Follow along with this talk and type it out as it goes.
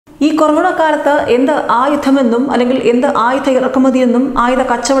ഈ കൊറോണ കാലത്ത് എന്ത് ആയുധമെന്നും അല്ലെങ്കിൽ എന്ത് ആയുധ ഇറക്കുമതിയെന്നും ആയുധ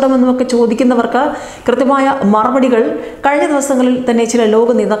കച്ചവടമെന്നും ഒക്കെ ചോദിക്കുന്നവർക്ക് കൃത്യമായ മറുപടികൾ കഴിഞ്ഞ ദിവസങ്ങളിൽ തന്നെ ചില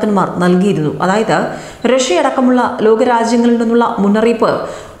ലോക നേതാക്കന്മാർ നൽകിയിരുന്നു. അതായത് റഷ്യ അടക്കമുള്ള ലോകരാജ്യങ്ങളിൽ നിന്നുള്ള മുന്നറിയിപ്പ്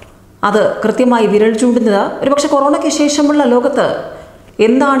അത് കൃത്യമായി വിരൽ ചൂണ്ടുന്നത് ഒരുപക്ഷെ കൊറോണയ്ക്ക് ശേഷമുള്ള ലോകത്ത്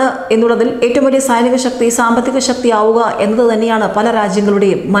എന്താണ് എന്നുള്ളതിൽ ഏറ്റവും വലിയ സൈനിക ശക്തി, സാമ്പത്തിക ശക്തി ആവുക എന്നത് തന്നെയാണ് പല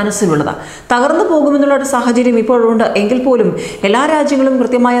രാജ്യങ്ങളുടെയും മനസ്സിലുള്ളത്. തകർന്നു പോകുമെന്നുള്ള ഒരു സാഹചര്യം ഇപ്പോഴുണ്ട് എങ്കിൽ പോലും എല്ലാ രാജ്യങ്ങളും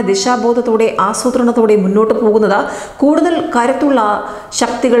കൃത്യമായ ദിശാബോധത്തോടെ ആസൂത്രണത്തോടെ മുന്നോട്ട് പോകുന്നത് കൂടുതൽ കരുത്തുള്ള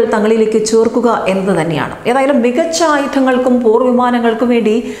ശക്തികൾ തങ്ങളിലേക്ക് ചേർക്കുക എന്നത് തന്നെയാണ്. ഏതായാലും മികച്ച ആയുധങ്ങൾക്കും പോർവിമാനങ്ങൾക്കും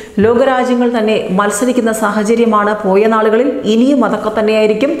വേണ്ടി ലോകരാജ്യങ്ങൾ തന്നെ മത്സരിക്കുന്ന സാഹചര്യമാണ് പോയ നാളുകളിൽ. ഇനിയും അതൊക്കെ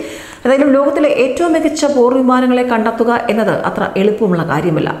തന്നെയായിരിക്കും. ഏതായാലും ലോകത്തിലെ ഏറ്റവും മികച്ച പോർവിമാനങ്ങളെ കണ്ടെത്തുക എന്നത് അത്ര എളുപ്പമുള്ള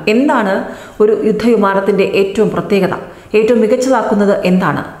കാര്യമല്ല. എന്താണ് ഒരു യുദ്ധവിമാനത്തിൻ്റെ ഏറ്റവും പ്രത്യേകത? ഏറ്റവും മികച്ചതാക്കുന്നത്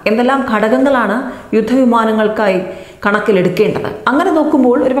എന്താണ്? എന്തെല്ലാം ഘടകങ്ങളാണ് യുദ്ധവിമാനങ്ങൾക്കായി കണക്കിലെടുക്കേണ്ടത്? അങ്ങനെ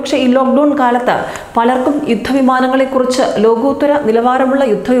നോക്കുമ്പോൾ ഒരുപക്ഷെ ഈ ലോക്ക്ഡൗൺ കാലത്ത് പലർക്കും യുദ്ധവിമാനങ്ങളെക്കുറിച്ച്, ലോകോത്തര നിലവാരമുള്ള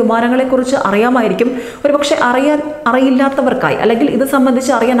യുദ്ധവിമാനങ്ങളെക്കുറിച്ച് അറിയാമായിരിക്കും. ഒരുപക്ഷെ അറിയില്ലാത്തവർക്കായി അല്ലെങ്കിൽ ഇത്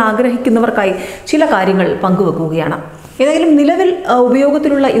സംബന്ധിച്ച് അറിയാൻ ആഗ്രഹിക്കുന്നവർക്കായി ചില കാര്യങ്ങൾ പങ്കുവെക്കുകയാണ്. ഏതായാലും നിലവിൽ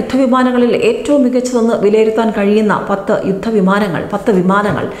ഉപയോഗത്തിലുള്ള യുദ്ധവിമാനങ്ങളിൽ ഏറ്റവും മികച്ചതെന്ന് വിലയിരുത്താൻ കഴിയുന്ന 10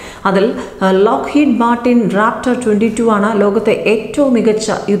 വിമാനങ്ങൾ അതിൽ ലോക്ക്ഹീഡ് മാർട്ടിൻ റാപ്റ്റർ 22 ആണ് ലോകത്തെ ഏറ്റവും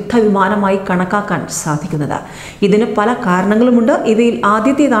മികച്ച യുദ്ധവിമാനമായി കണക്കാക്കാൻ സാധിക്കുന്നത്. ഇതിന് പല കാരണങ്ങളുമുണ്ട്. ഇവയിൽ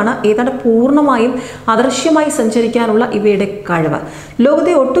ആദ്യത്തേതാണ് ഏതാണ്ട് പൂർണ്ണമായും അദൃശ്യമായി സഞ്ചരിക്കാനുള്ള ഇവയുടെ കഴിവ്.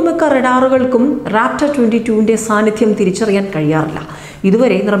 ലോകത്തെ ഒട്ടുമിക്ക റഡാറുകൾക്കും റാപ്റ്റർ 22ന്റെ സാന്നിധ്യം തിരിച്ചറിയാൻ കഴിയാറില്ല.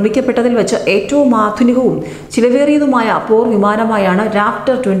 ഇതുവരെ നിർമ്മിക്കപ്പെട്ടതിൽ വെച്ച് ഏറ്റവും ആധുനികവും ചിലവേറിയതുമായ പോർ വിമാനമായാണ്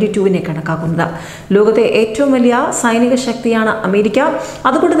റാപ്റ്റർ 22വിനെ കണക്കാക്കുന്നത്. ലോകത്തെ ഏറ്റവും വലിയ സൈനിക ശക്തിയാണ് അമേരിക്ക.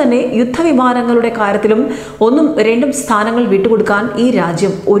 അതുകൊണ്ട് തന്നെ യുദ്ധവിമാനങ്ങളുടെ കാര്യത്തിലും 1ഉം 2ഉം സ്ഥാനങ്ങൾ വിട്ടുകൊടുക്കാൻ ഈ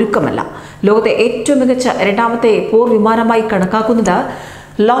രാജ്യം ഒരുക്കമല്ല. ലോകത്തെ ഏറ്റവും മികച്ച രണ്ടാമത്തെ പോർ വിമാനമായി കണക്കാക്കുന്നത്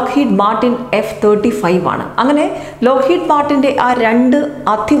ലോക്ക്ഹീഡ് മാർട്ടിൻ F-35 ആണ്. അങ്ങനെ ലോക്ക്ഹീഡ് മാർട്ടിൻ്റെ ആ 2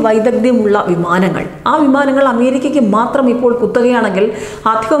 അതിവൈദഗ്ധ്യമുള്ള വിമാനങ്ങൾ, ആ വിമാനങ്ങൾ അമേരിക്കയ്ക്ക് മാത്രം ഇപ്പോൾ കുത്തകയാണെങ്കിൽ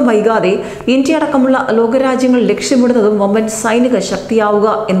അധികം വൈകാതെ ഇന്ത്യ അടക്കമുള്ള ലോകരാജ്യങ്ങൾ ലക്ഷ്യമിടുന്നതും വമ്പൻ സൈനിക ശക്തിയാവുക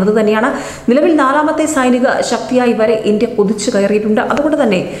എന്നത് തന്നെയാണ്. നിലവിൽ 4ാമത്തെ സൈനിക ശക്തിയായി വരെ ഇന്ത്യ കുതിച്ചു കയറിയിട്ടുണ്ട്. അതുകൊണ്ട്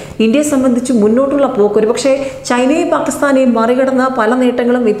തന്നെ ഇന്ത്യയെ സംബന്ധിച്ച് മുന്നോട്ടുള്ള പോക്ക് ഒരുപക്ഷെ ചൈനയും പാകിസ്ഥാനെയും മറികടന്ന് പല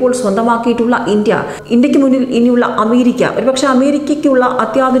നേട്ടങ്ങളും ഇപ്പോൾ സ്വന്തമാക്കിയിട്ടുള്ള ഇന്ത്യക്ക് മുന്നിൽ ഇനിയുള്ള അമേരിക്ക, ഒരുപക്ഷെ അമേരിക്കയ്ക്കുള്ള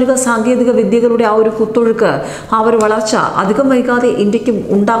അത്യാധുനിക സാങ്കേതിക വിദ്യകളുടെ ആ ഒരു കുത്തൊഴുക്ക്, ആ ഒരു വളർച്ച അധികം വൈകാതെ ഇന്ത്യക്കും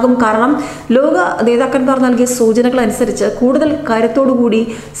ഉണ്ടാകും. കാരണം ലോക നേതാക്കന്മാർ നൽകിയ സൂചനകൾ അനുസരിച്ച് കൂടുതൽ കരുത്തോടുകൂടി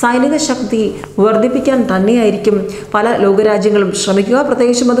സൈനിക ശക്തി വർദ്ധിപ്പിക്കാൻ തന്നെയായിരിക്കും പല ലോകരാജ്യങ്ങളും ശ്രമിക്കുക.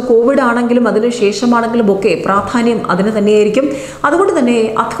 പ്രത്യേകിച്ചും അത് കോവിഡ് ആണെങ്കിലും അതിന് ശേഷമാണെങ്കിലും ഒക്കെ പ്രാധാന്യം അതിന് തന്നെയായിരിക്കും. അതുകൊണ്ട് തന്നെ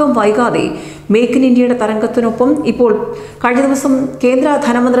അധികം വൈകാതെ മേക്ക് ഇൻ ഇന്ത്യയുടെ തരംഗത്തിനൊപ്പം ഇപ്പോൾ കഴിഞ്ഞ ദിവസം കേന്ദ്ര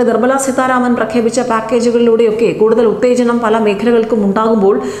ധനമന്ത്രി നിർമ്മല സീതാരാമൻ പ്രഖ്യാപിച്ച പാക്കേജുകളിലൂടെയൊക്കെ കൂടുതൽ ഉത്തേജനം പല മേഖലകൾക്കും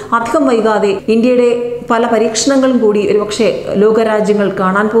ഉണ്ടാകുമ്പോൾ അധികം വൈകാതെ ഇന്ത്യയുടെ പല പരീക്ഷണങ്ങളും കൂടി ഒരുപക്ഷെ ലോകരാജ്യങ്ങൾ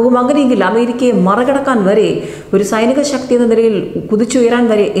കാണാൻ പോകും. അങ്ങനെയെങ്കിൽ അമേരിക്കയെ മറികടക്കാൻ വരെ, ഒരു സൈനിക ശക്തി എന്ന നിലയിൽ കുതിച്ചുയരാൻ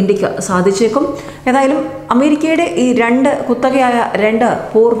വരെ ഇന്ത്യക്ക് സാധിച്ചേക്കും. ഏതായാലും അമേരിക്കയുടെ ഈ 2 കുത്തകയായ 2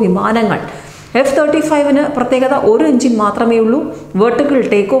 പോർ വിമാനങ്ങൾ, F-35ന് പ്രത്യേകത 1 എഞ്ചിൻ മാത്രമേ ഉള്ളൂ. വെർട്ടിക്കൽ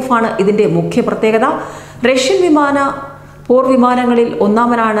ടേക്ക് ഓഫ് ആണ് ഇതിൻ്റെ മുഖ്യ പ്രത്യേകത. റഷ്യൻ പോർ വിമാനങ്ങളിൽ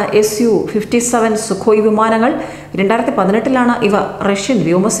ഒന്നാമനാണ് Su-57 സുഖോയ് വിമാനങ്ങൾ. 2018 ഇവ റഷ്യൻ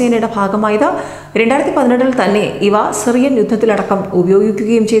വ്യോമസേനയുടെ ഭാഗമായത്. 2018 തന്നെ ഇവ സിറിയൻ യുദ്ധത്തിലടക്കം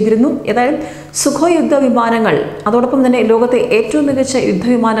ഉപയോഗിക്കുകയും ചെയ്തിരുന്നു. ഏതായാലും സുഖോയ് യുദ്ധവിമാനങ്ങൾ അതോടൊപ്പം തന്നെ ലോകത്തെ ഏറ്റവും മികച്ച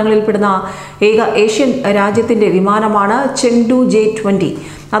യുദ്ധവിമാനങ്ങളിൽ പെടുന്ന ഏക ഏഷ്യൻ രാജ്യത്തിൻ്റെ വിമാനമാണ് ചെങ്ഡു J-20.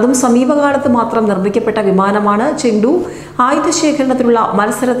 അതും സമീപകാലത്ത് മാത്രം നിർമ്മിക്കപ്പെട്ട വിമാനമാണ്. ചെങ്ഡു ആയുധശേഖരണത്തിലുള്ള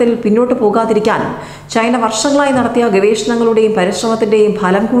മത്സരത്തിൽ പിന്നോട്ട് പോകാതിരിക്കാൻ ചൈന വർഷങ്ങളായി നടത്തിയ ഗവേഷണങ്ങളുടെയും പരിശ്രമത്തിൻ്റെയും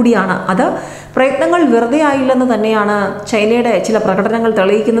ഫലം കൂടിയാണ് അത്. പ്രയത്നങ്ങൾ വെറുതെ ആയില്ലെന്ന് തന്നെയാണ് ചൈനയുടെ ചില പ്രകടനങ്ങൾ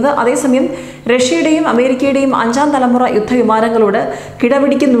തെളിയിക്കുന്നത്. അതേസമയം റഷ്യയുടെയും അമേരിക്കയുടെയും 5ാം തലമുറ യുദ്ധവിമാനങ്ങളോട്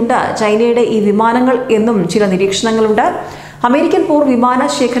കിടപിടിക്കുന്നുണ്ട് ചൈനയുടെ ഈ വിമാനങ്ങൾ എന്നും ചില നിരീക്ഷണങ്ങളുണ്ട്. അമേരിക്കൻ പോർ വിമാന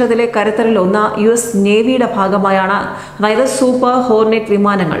ശേഖരത്തിലെ കരുത്തരിൽ ഒന്ന് US നേവിയുടെ ഭാഗമായാണ്, അതായത് സൂപ്പർ ഹോർനെറ്റ്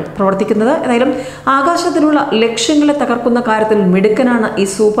വിമാനങ്ങൾ പ്രവർത്തിക്കുന്നത്. ഏതായാലും ആകാശത്തിലുള്ള ലക്ഷ്യങ്ങളെ തകർക്കുന്ന കാര്യത്തിൽ മിടുക്കനാണ് ഈ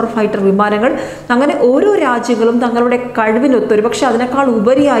സൂപ്പർ ഫൈറ്റർ വിമാനങ്ങൾ. അങ്ങനെ ഓരോ രാജ്യങ്ങളും തങ്ങളുടെ കഴിവിനൊത്ത് ഒരുപക്ഷെ അതിനേക്കാൾ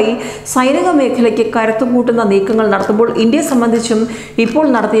ഉപരിയായി സൈനിക മേഖലയ്ക്ക് കരുത്തു കൂട്ടുന്ന നീക്കങ്ങൾ നടത്തുമ്പോൾ ഇന്ത്യയെ സംബന്ധിച്ചും ഇപ്പോൾ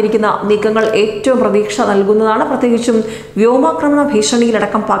നടത്തിയിരിക്കുന്ന നീക്കങ്ങൾ ഏറ്റവും പ്രതീക്ഷ നൽകുന്നതാണ്. പ്രത്യേകിച്ചും വ്യോമാക്രമണ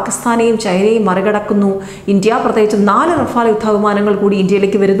ഭീഷണിയിലടക്കം പാകിസ്ഥാനെയും ചൈനയെയും മറികടക്കുന്നു ഇന്ത്യ. പ്രത്യേകിച്ചും 4 റഫാൽ യുദ്ധവിമാനങ്ങൾ കൂടി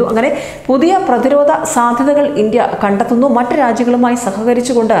ഇന്ത്യയിലേക്ക് വരുന്നു. അങ്ങനെ പുതിയ പ്രതിരോധ സാധ്യതകൾ ഇന്ത്യ കണ്ടെത്തുന്നു. മറ്റ് രാജ്യങ്ങളുമായി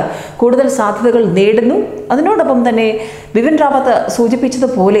സഹകരിച്ചുകൊണ്ട് കൂടുതൽ സാധ്യതകൾ നേടുന്നു. അതിനോടൊപ്പം തന്നെ ബിപിൻ റാവത്ത്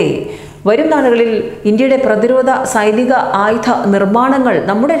സൂചിപ്പിച്ചതുപോലെ വരും നാളുകളിൽ ഇന്ത്യയുടെ പ്രതിരോധ സൈനിക ആയുധ നിർമ്മാണങ്ങൾ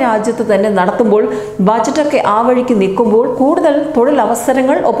നമ്മുടെ രാജ്യത്ത് തന്നെ നടത്തുമ്പോൾ ബജറ്റൊക്കെ ആ വഴിക്ക് നിൽക്കുമ്പോൾ കൂടുതൽ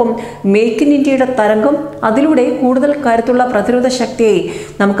തൊഴിലവസരങ്ങൾ, ഒപ്പം മേക്ക് ഇൻ ഇന്ത്യയുടെ തരംഗം, അതിലൂടെ കൂടുതൽ കരുത്തുള്ള പ്രതിരോധ ശക്തിയായി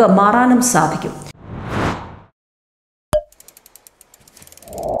നമുക്ക് മാറാനും സാധിക്കും.